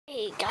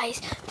Hey guys,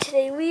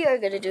 today we are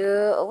going to do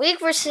a weak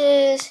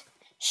versus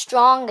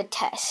strong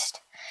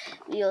test.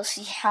 We'll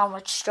see how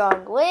much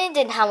strong wins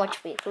and how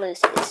much weak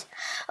loses.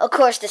 Of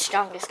course, the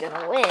strong is going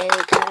to win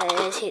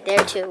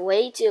because they're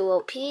way too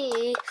OP.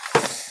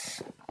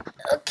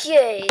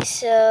 Okay,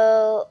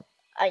 so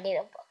I need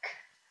a book.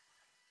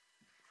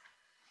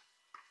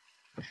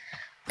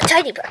 A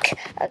tiny book.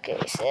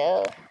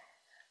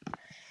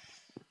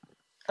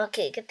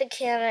 Okay, get the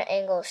camera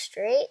angle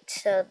straight.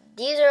 So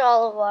these are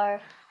all of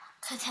our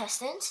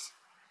contestants.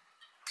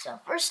 So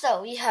first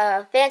up, we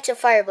have Phantom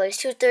Fireblaze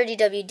 230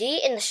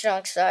 WD in the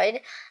strong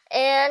side,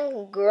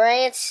 and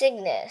Grant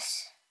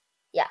Cygnus.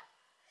 Yeah.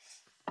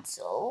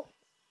 So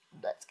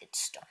let's get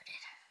started.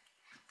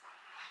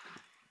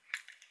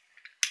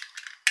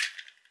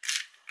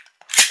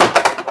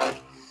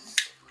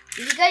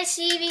 Did you guys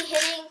see me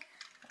hitting?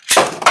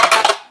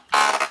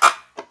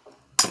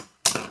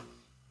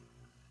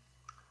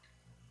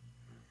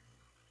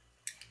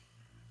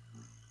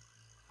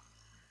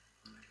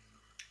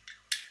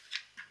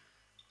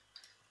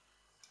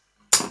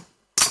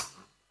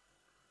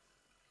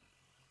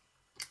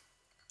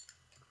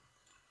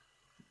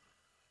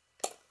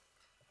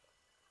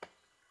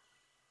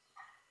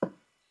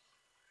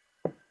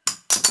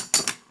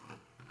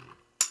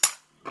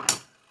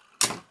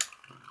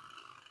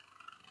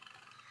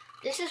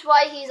 This is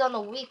why he's on the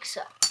weak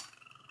side.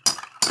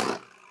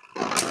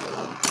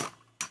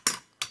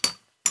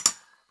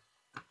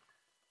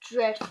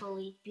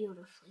 Dreadfully,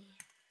 beautifully.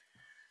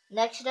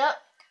 Next up,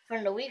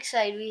 from the weak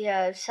side, we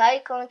have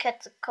Cyclone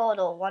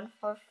Quetzalcoatl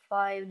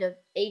 145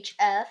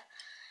 HF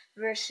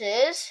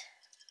versus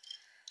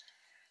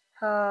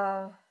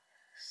Thermalira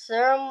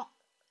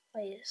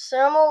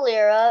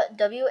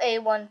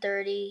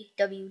WA130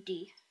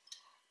 WD.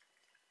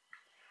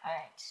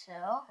 Alright, so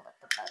let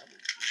the battle begin.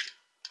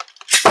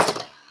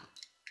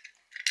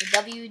 The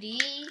WD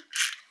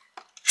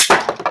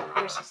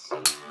versus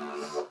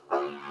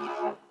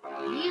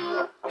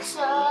you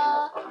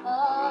suck.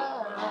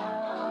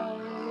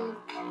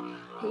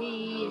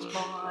 He is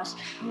boss.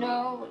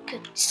 No one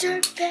could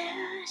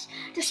surpass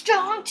the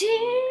strong team.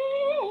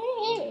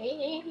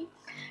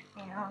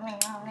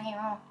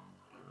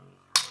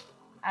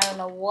 I don't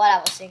know what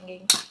I was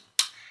singing.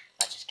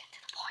 Let's just get to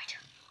the point.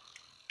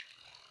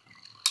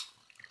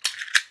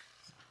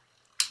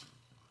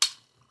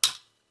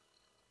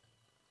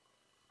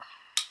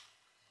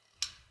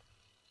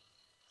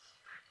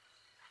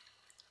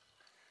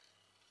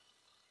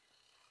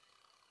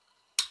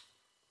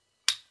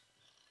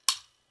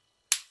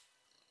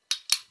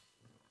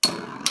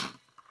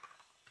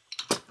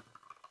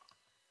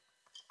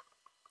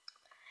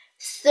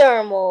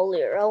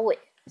 Thermalira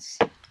wins.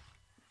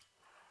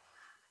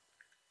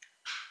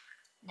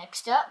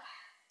 Next up,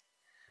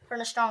 from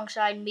the strong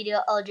side,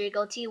 Media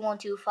Eldrigo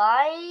T125.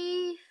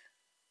 I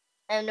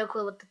have no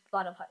clue what the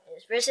bottom part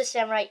is. Versus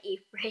Samurai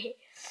Ifrit.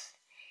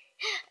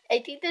 I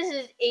think this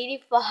is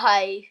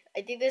 85.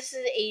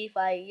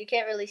 You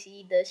can't really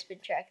see the spin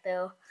track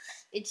though.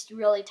 It's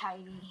really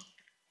tiny.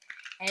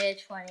 And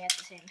it's funny at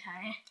the same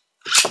time.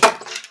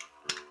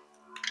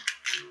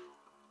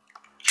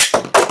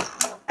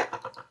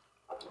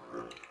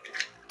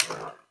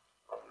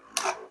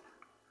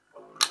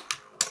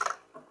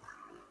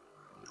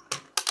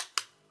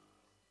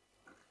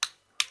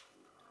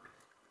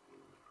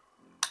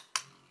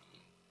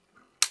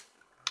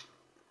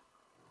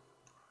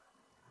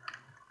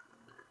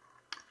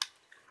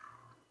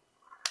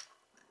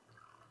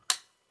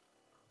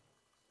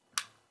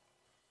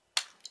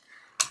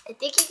 I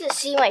think you can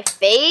see my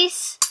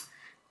face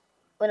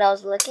when I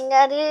was looking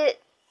at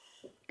it,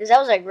 because I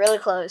was like really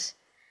close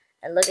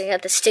and looking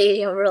at the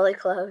stadium really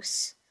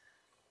close.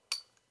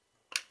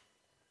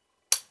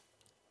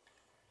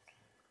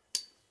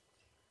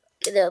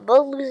 They're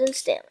both losing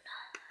stamina.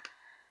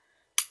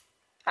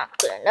 Not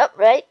clearing up,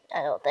 right?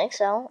 I don't think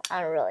so.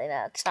 I don't really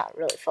know. It's not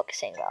really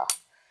focusing well.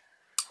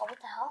 Oh, what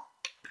the hell?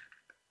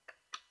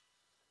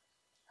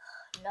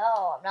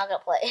 No, I'm not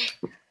gonna play.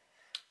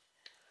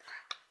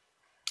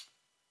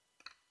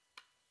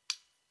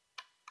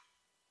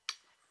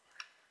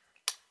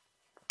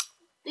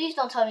 Please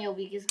don't tell me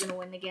Obik is gonna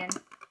win again.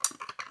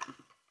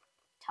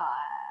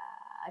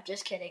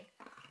 Just kidding.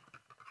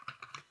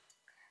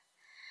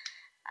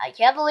 I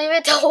can't believe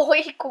it's a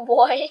weak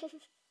one.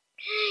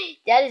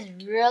 That is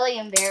really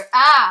embarrassing.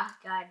 Ah,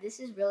 God, this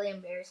is really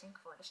embarrassing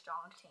for the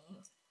strong team.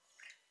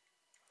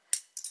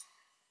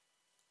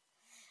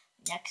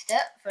 Next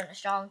up, from the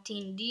strong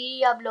team,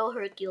 Diablo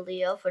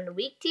Herculeo. From the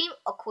weak team,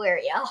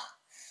 Aquaria.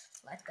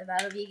 Let the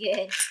battle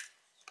begin.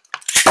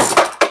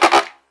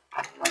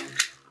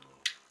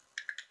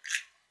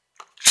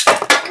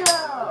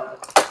 Go!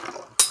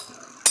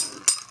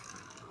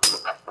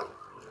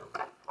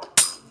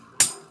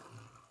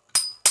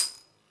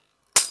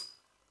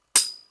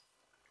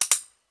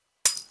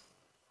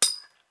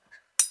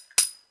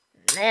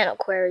 Man,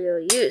 Aquario,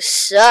 you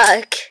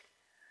suck.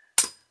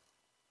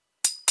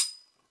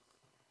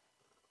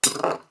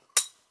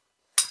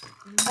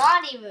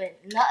 Not even,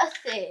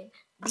 nothing.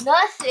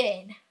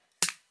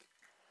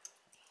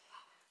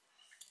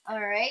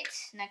 Alright,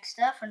 next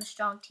up from the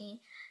strong team,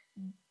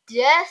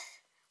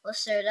 Death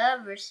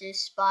Lacerda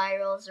versus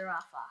Spiral Zarafa.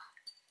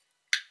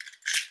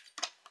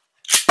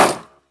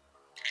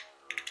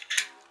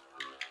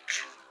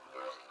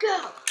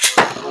 Go!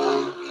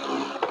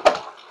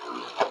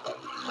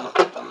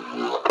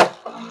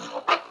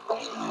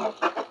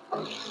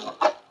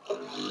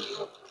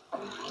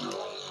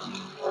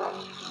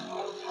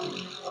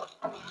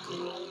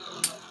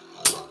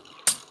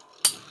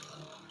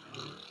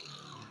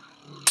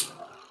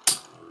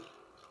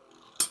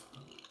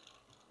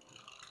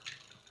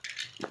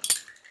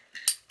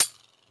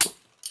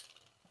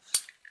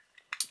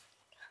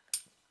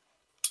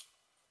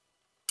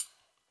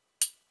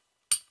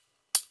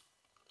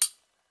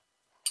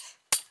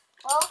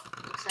 Well,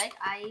 looks like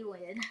I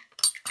win.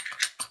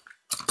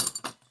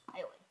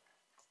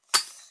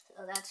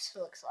 So that's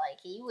what it looks like.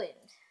 He wins.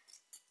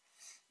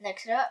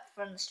 Next up,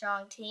 from the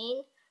strong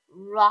team,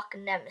 Rock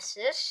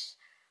Nemesis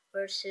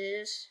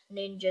versus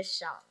Ninja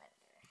Salamander.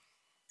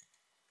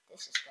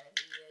 This is going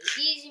to be an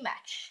easy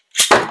match.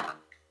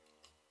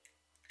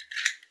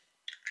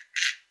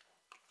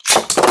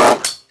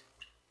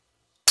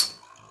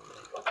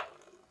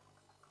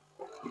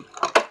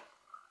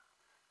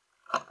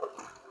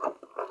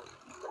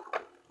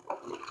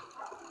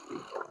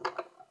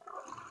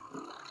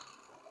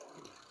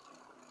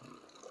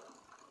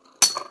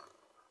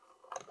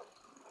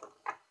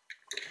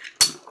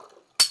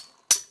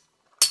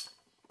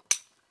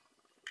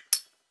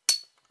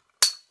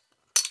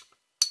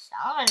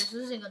 Salamander's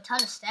losing a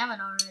ton of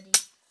stamina already. And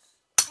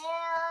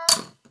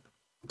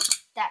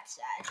that's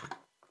sad.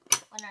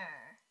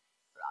 Winner,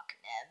 Rock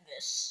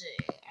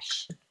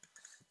Nemesis.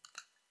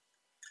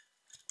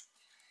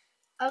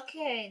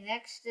 Okay,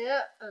 next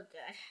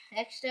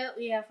up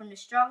we have from the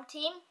strong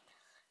team,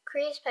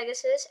 Chris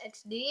Pegasus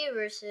XD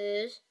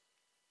versus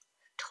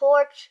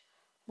Torch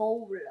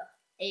Bola,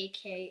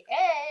 aka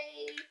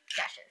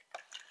Dasher.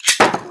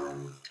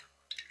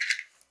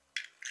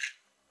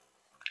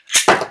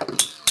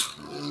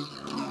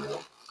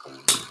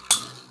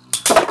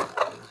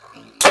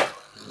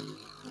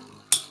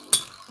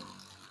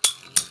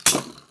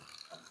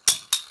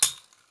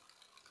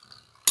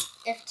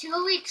 If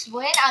 2 weeks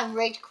win, I'm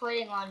rage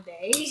quitting on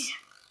base.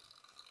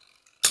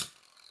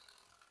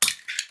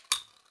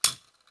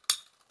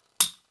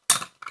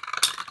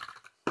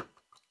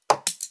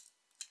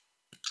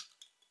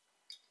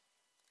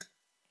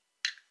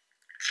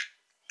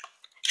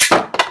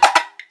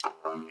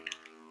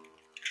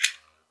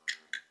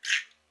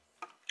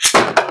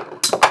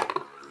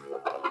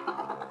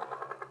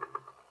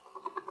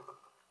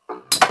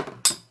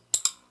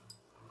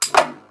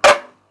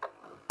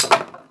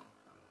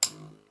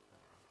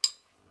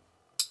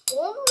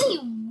 Only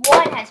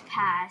one has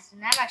passed,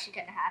 and I'm actually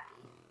kind of happy.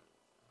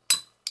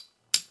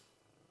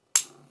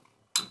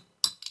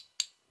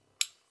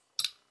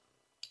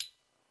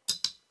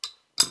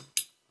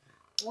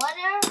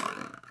 Winner.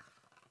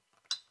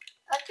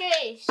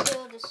 Okay,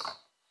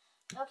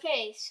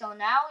 so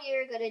now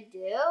you're gonna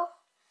do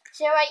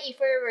Samurai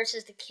Ephraim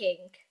versus the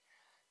King.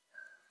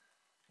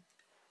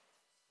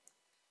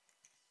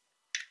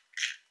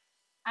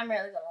 I'm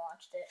really gonna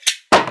watch this.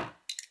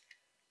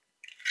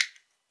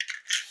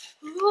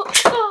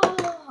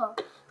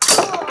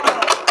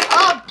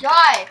 Oh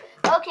God.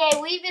 Okay,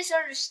 we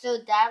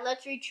misunderstood that.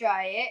 Let's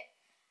retry it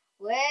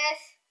with.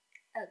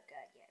 Oh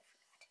God, yeah, I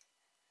forgot.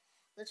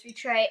 Let's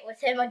retry it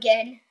with him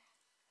again.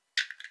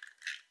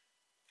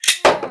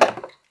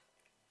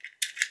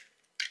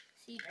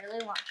 See,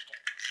 barely launched it.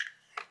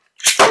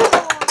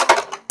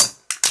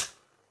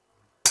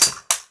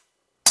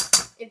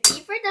 If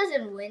Ephraim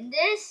doesn't win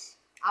this,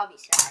 I'll be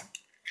sad.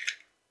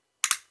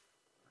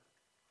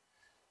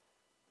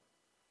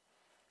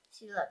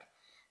 See, look.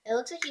 It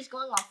looks like he's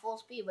going on full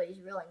speed, but he's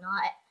really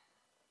not.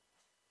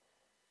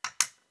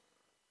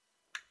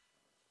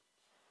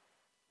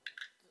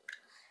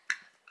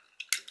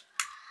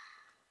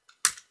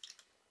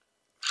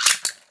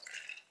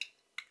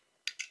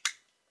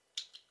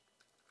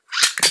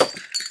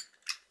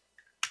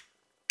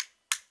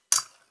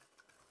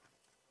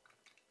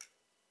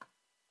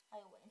 I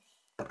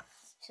win.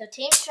 So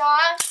Team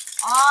Strong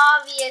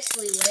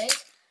obviously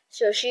wins.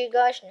 So see you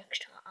guys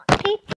next time.